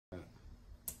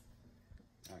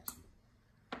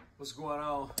What's going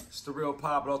on? It's the real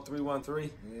Pablo 313.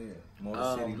 Yeah,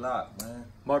 Motor City Lock, man.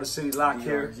 Motor City Lock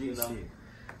here. You know.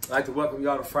 I'd like to welcome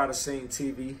y'all to Friday Scene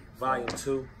TV, Volume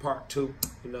 2, Part 2.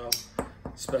 You know,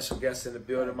 special guest in the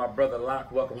building, my brother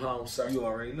Lock. Welcome home, sir. You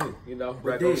already knew. You know,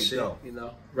 regular shit. Though. You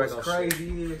know, what's shit.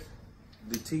 crazy is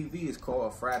the TV is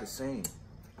called Friday Scene.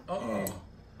 And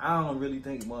I don't really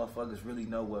think motherfuckers really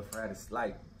know what Friday's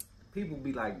like. People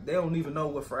be like, they don't even know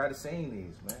what Friday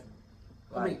Scene is, man.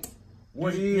 Like, I mean,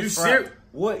 what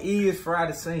is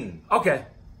Friday Scene? Okay,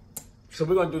 so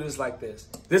we're gonna do this like this.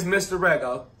 This Mr.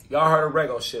 Rego, y'all heard of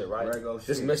Rego shit, right? Rego shit.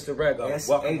 This Mr. Rego.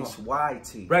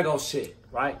 S-H-Y-T. Rego shit,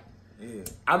 right? Yeah.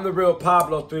 I'm the real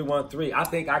Pablo 313. I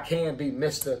think I can be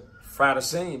Mr. Friday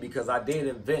Scene because I did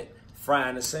invent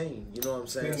frying the scene. You know what I'm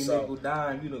saying? Penny, nickel,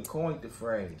 dime, you done coined the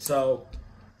phrase. So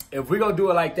if we're gonna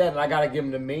do it like that, and I gotta give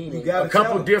them the meaning, a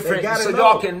couple different, so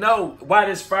y'all can know why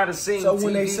this Friday Scene. So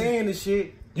when they saying the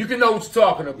shit, you can know what you're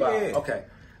talking about. Yeah. Okay.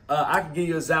 I can give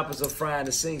you examples of frying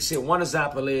the scene. Shit, one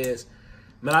example is,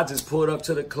 man, I just pulled up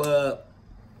to the club,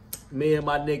 me and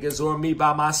my niggas, or me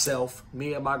by myself,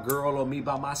 me and my girl, or me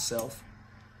by myself.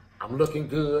 I'm looking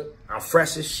good. I'm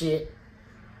fresh as shit.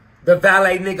 The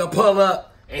valet nigga pull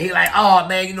up, and he like, oh,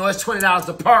 man, you know, it's $20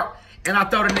 to park, and I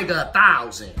throw the nigga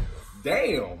 $1,000.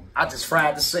 Damn. I just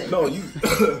fried the scene. No, you...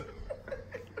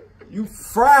 You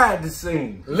fried the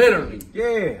scene. Literally.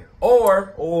 Yeah.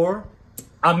 Or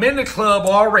I'm in the club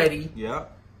already. Yeah.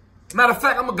 Matter of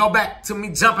fact, I'm gonna go back to me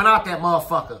jumping out that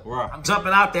motherfucker. Right. I'm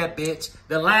jumping out that bitch.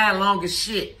 The line long as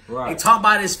shit. Right. They talking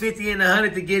about it's 50 and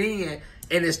 100 to get in,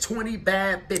 and there's 20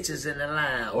 bad bitches in the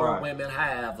line, or women,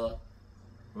 however.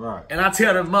 Right. And I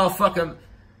tell the motherfucker,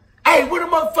 hey, where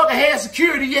the motherfucker had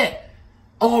security at?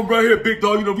 Oh, I'm right here, big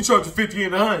dog. You know, we charge 50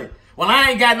 and 100. Well,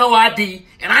 I ain't got no ID,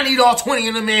 and I need all 20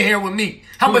 of them in here with me.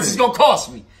 How much is it gonna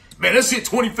cost me? Man, that shit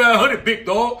 $2,500, big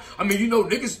dog. I mean, you know,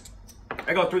 niggas,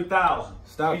 they got 3,000.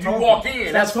 Stop you talking. walk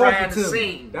in, that's frying the me.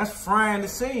 scene. That's frying the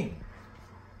scene.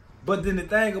 But then the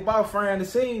thing about frying the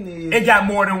scene is... It got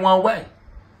more than one way.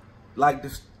 Like,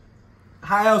 this,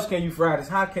 how else can you fry this?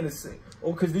 How can it say?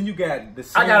 Oh, because then you got the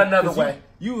scene. I got another way.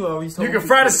 You always told You can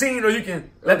fry the scene, or you can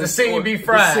let the scene be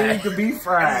fried. The scene can be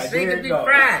fried. The scene can be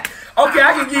fried. Okay,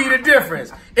 I can give you the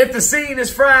difference. If the scene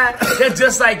is fried, that's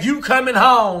just like you coming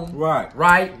home. Right.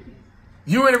 Right?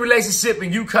 You in a relationship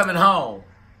and you coming home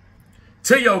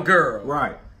to your girl.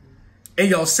 Right. And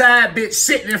your side bitch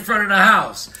sitting in front of the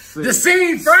house. The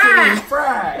scene fried. Scene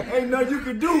fried. Ain't nothing you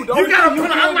can do. You gotta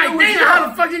put I'm like, damn, how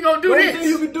the fuck you gonna do this? The only thing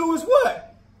you can do is what?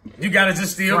 You gotta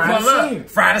just still pull up.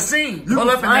 Fry the scene. You pull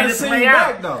up and let it play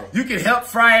out. Though. You can help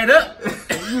fry it up.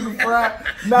 You can fry.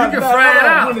 You can fry it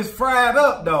out. When it's fried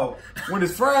up, though. When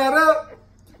it's fried up,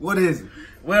 what is it?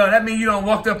 Well, that means you don't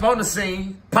walked up on the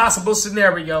scene. Possible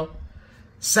scenario.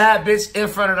 Side bitch in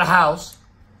front of the house.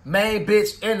 Main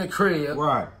bitch in the crib.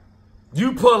 Right.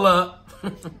 You pull up.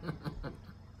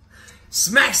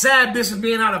 Smack side bitch from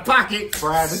being out of pocket.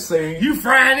 Fry the scene. You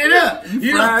frying it up.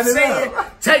 You know what I'm saying?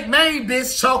 Take main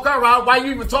bitch, choke her out while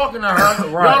you even talking to her.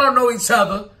 Right. Y'all don't know each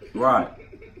other. Right.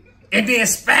 And then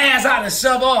spaz out and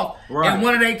shove off in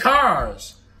one of their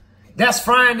cars. That's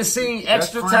frying the scene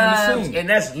extra times, and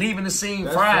that's leaving the scene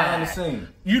fried. Frying the scene.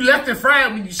 You left it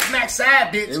fried when you smack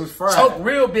side bitch. It was fried. Choke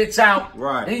real bitch out.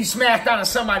 Right. Then you smashed out in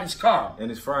somebody's car.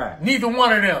 And it's fried. Neither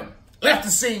one of them left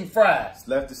the scene fried.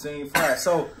 Left the scene fried.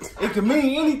 So it can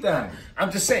mean anything.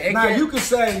 I'm just saying. Now you can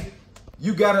say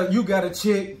you got a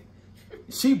chick.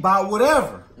 She bought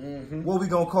whatever. What we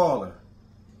gonna call her?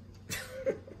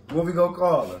 What we gonna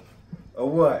call her? Or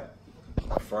what?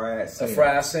 A fried scene. A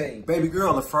fried scene. Baby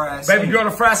girl, a fried scene. Baby girl,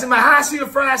 a fried scene. But how she a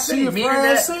fried scene? She a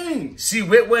fried scene. She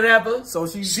with whatever. So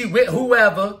she with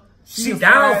whoever. She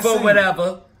down for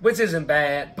whatever, which isn't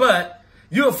bad. But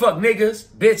you'll fuck niggas,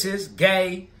 bitches,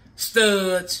 gay,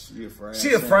 studs. She a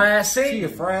fried scene. She a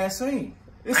fried scene.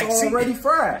 It's already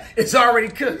fried. It's already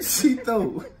cooked. She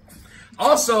threw.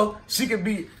 Also, she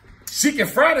can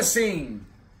fry the scene.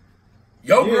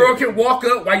 Your girl can walk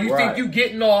up while you think you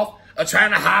getting off or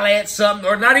trying to holler at something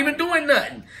or not even doing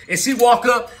nothing. And she walk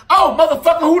up, oh,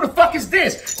 motherfucker, who the fuck is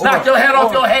this? Knock your head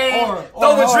off your head,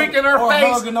 throw a drink in her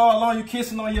face. Hugging all on you,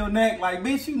 kissing on your neck. Like,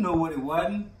 bitch, you know what it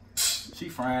wasn't. She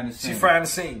frying the scene. She frying the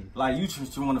scene. Like, you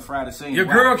just want to fry the scene. Your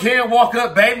girl can't walk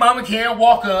up, baby mama can't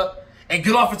walk up and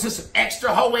get off into some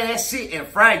extra hoe ass shit and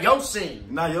fry your scene.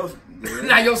 Now your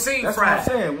scene that's fried. That's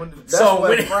what I'm saying. That's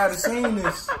what fry the scene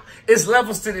is. It's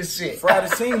levels to this shit. Fry the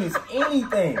scene is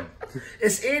anything.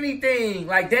 It's anything.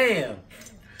 Like, damn.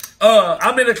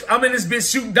 I'm in this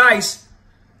bitch shooting dice.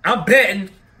 I'm betting,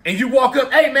 and you walk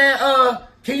up, hey man,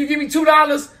 can you give me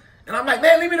 $2? And I'm like,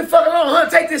 man, leave me the fuck alone, huh?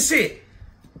 Take this shit.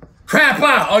 Crap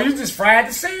out. Oh, you just fried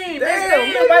the scene.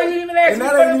 Damn, why you even asking and me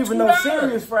that for ain't even no $2?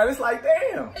 serious fried. It's like,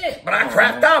 damn. Yeah, but I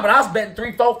crapped out, but I was betting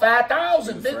 3, 4,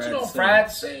 5,000. Bitch, you don't fry the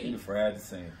scene. You fried the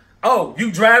scene. Oh, you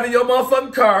driving your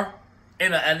motherfucking car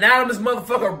and an anonymous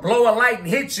motherfucker blow a light and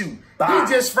hit you. Bah.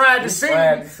 He just fried the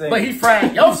scene, but he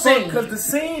fried your scene. Because the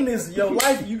scene is your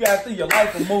life. You got through your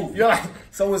life a movie. Like,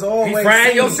 so it's always he frying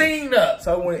scene. your scene up.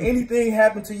 So when anything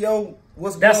happened to your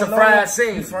what's That's going a fried on,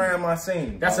 scene. you frying my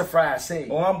scene. That's bro. a fried scene.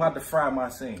 Oh, I'm about to fry my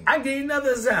scene. I give you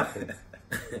another example.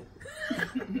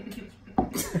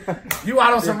 You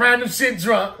out on some random shit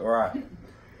drunk. Right.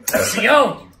 She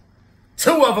on you.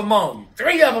 2 of them on you.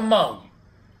 3 of them on you.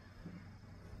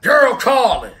 Girl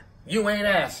calling. You ain't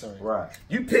answering. Right.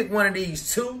 You pick one of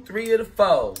these 2, 3 of the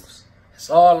foes. It's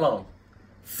all on you.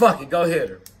 Fuck it, go hit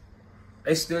her.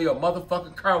 They steal your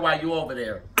motherfucking car while you over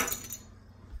there.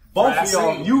 Both Fried of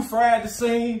y'all, scene. you fried the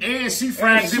scene. And she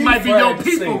fried. And It she might be fried your the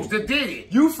people scene. that did it.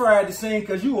 You fried the scene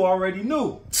because you already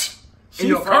knew. And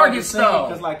your car gets stole.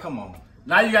 Because like, come on.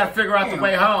 Now you got to figure out the Damn.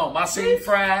 way home. My scene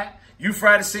fried. You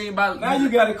fried the scene by Now you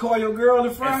got to call your girl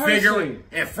and fry and her figure scene.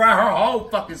 it and fry her whole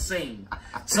fucking scene.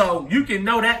 So you can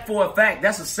know that for a fact.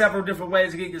 That's several different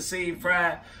ways to get your scene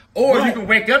fried. Or you can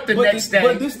wake up the next day.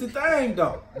 But this the thing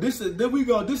though. This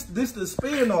the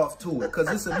spin-off to it.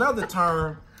 Because it's another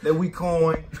term that we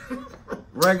coin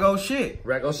rego shit.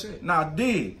 Rego shit. Now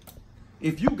dig,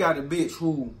 if you got a bitch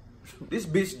who, this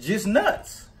bitch just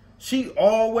nuts. She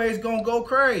always gonna go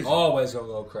crazy. Always gonna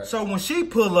go crazy. So when she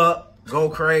pull up, go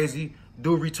crazy,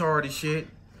 do retarded shit,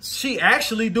 she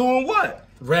actually doing what?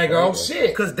 Rego shit.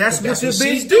 Because that's what this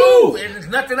she bitch do. And it's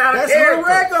nothing out of That's character.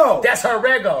 her rego. That's her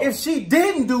rego. If she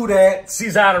didn't do that,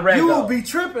 She's out of rego. you would be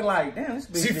tripping like, damn, this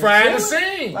bitch She just frying the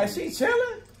chilling. scene. Like she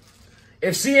chilling.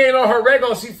 If she ain't on her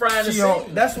rego, she frying the She scene.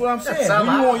 on, that's what I'm saying.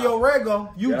 Somehow. When you on your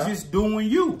rego, you Yeah. just doing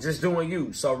you. Just doing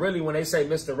you. So really, when they say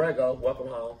Mr. Rego, welcome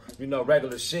home, you know,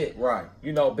 regular shit. Right.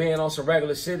 You know, being on some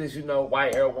regular shit is, you know,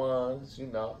 white Air Ones, you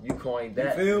know, you coined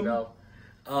that, You feel you me?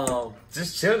 know.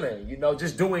 Just chilling, you know,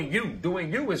 just doing you.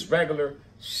 Doing you is regular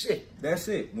shit. That's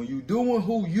it. When you doing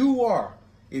who you are.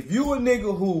 If you a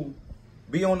nigga who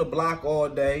be on the block all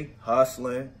day,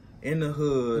 hustling, in the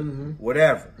hood,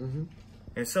 whatever,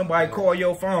 and somebody call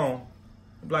your phone,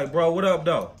 be like, bro, what up,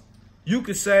 though? You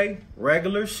could say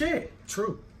regular shit.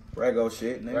 True. Rego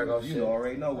shit, nigga. Rego you shit.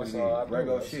 already know what That's it is. all I do.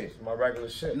 Rego That's shit. just my regular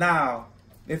shit. Now,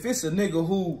 if it's a nigga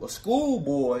who, a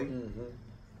schoolboy,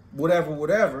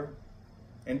 whatever,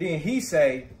 and then he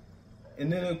say,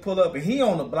 and then they pull up and he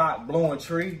on the block blowing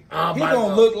tree, Oh, he my gonna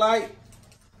God. look like,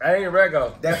 I ain't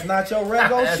Rego. that's not your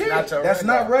rego That's shit. not your That's rego.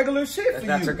 not regular shit That's for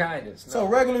not you. your kindness. No. So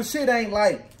regular shit ain't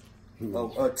like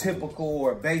a typical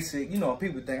or basic, you know,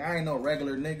 people think I ain't no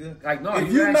regular nigga. Like, no, if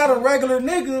you you're not a actually- regular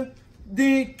nigga,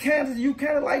 then you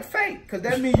kind of like fake. Because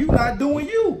that means you not doing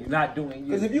you. You're not doing you.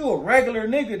 Because if you a regular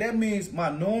nigga, that means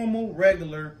my normal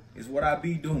regular is what I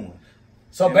be doing.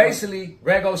 So Yeah, basically,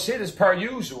 Rego shit is per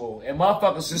usual, and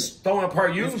motherfuckers just throwing per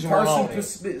usual on it.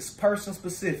 It's person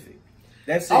specific.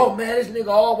 That's it. Oh man, this nigga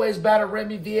always about a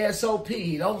Remy VSOP.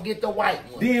 He don't get the white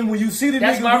one. Then when you see the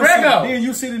That's nigga my with some, rego. then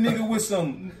you see the nigga with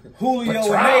some Julio and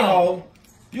Patron. Neho,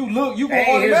 you look, you go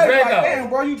Hey, his automatic like, rego. damn,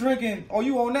 bro, you drinking? Oh,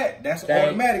 you on that? That's Dang.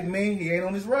 automatic. Mean he ain't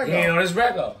on his rego. He ain't on his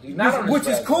Rego. He's not on his which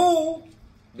is Rego. cool.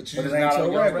 But you But just it ain't not your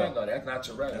on your Rego. Rego. That's not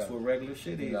your Rego. That's what regular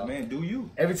shit is, No. man. Do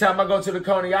you? Every time I go to the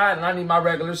Coney Island, I need my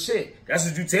regular shit. That's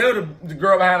what you tell the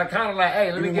girl behind the counter, like,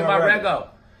 hey, let me Give me get my my Rego. Rego.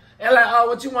 And like, oh,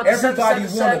 what you want? Everybody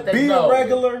want to be a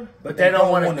regular, but they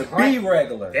don't want to be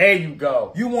regular. There you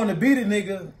go. You want to be the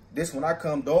nigga. This when I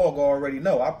come, dog already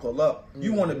know. I pull up.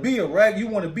 You want to be a You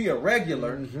want to be a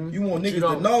regular. You want You niggas to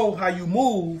don't- know how you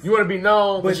move. You want to be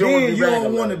known, But but you don't want to then be you regular.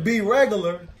 don't want to be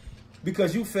regular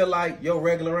because you feel like your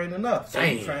regular ain't enough. So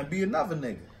you Damn. trying to be another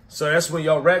nigga. So that's when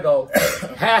your Rego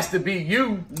has to be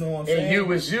you, You know what I'm and saying?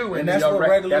 you is you, And that's your what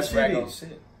regular that's shit Rego is.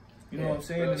 shit. You know Yeah, what I'm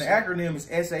saying? real And the shit. acronym is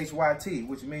SHYT,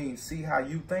 which means see how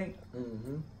you think.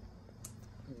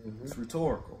 It's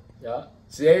rhetorical. Yeah.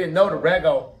 See, they didn't know the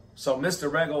Rego, so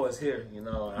Mr. Rego is here. You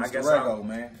know, and I Mr. guess Rego,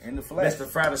 man, in the flesh. Mr.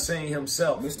 Friday Scene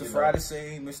himself. Mr. you know. Friday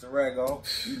Scene, Mr. Rego,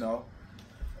 you know.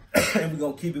 And we're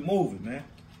going to keep it moving, man.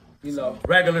 You know,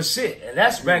 regular shit, and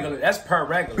that's regular. That's per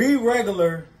regular. Be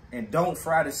regular and don't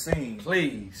fry the scene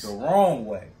Please, the wrong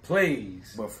way,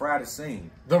 please, but fry the scene.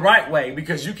 the right way,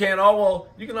 because you can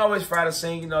always Friday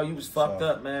Scene. You know, you was fucked So,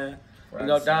 up, man. Friday You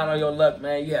know, down Scene. on your luck,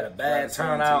 man. You had a bad Friday Scene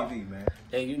turnout, TV, man.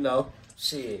 and you know,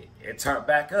 shit, it turned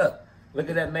back up. Look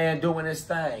at that man doing his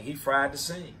thing. He fried the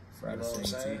scene. Friday You know what I'm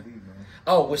Scene saying? TV, man.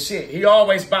 Oh, well, shit. He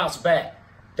always bounced back.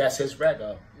 That's his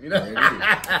Rego. You know?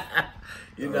 Yeah,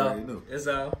 You Already know? knew. It's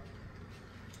all.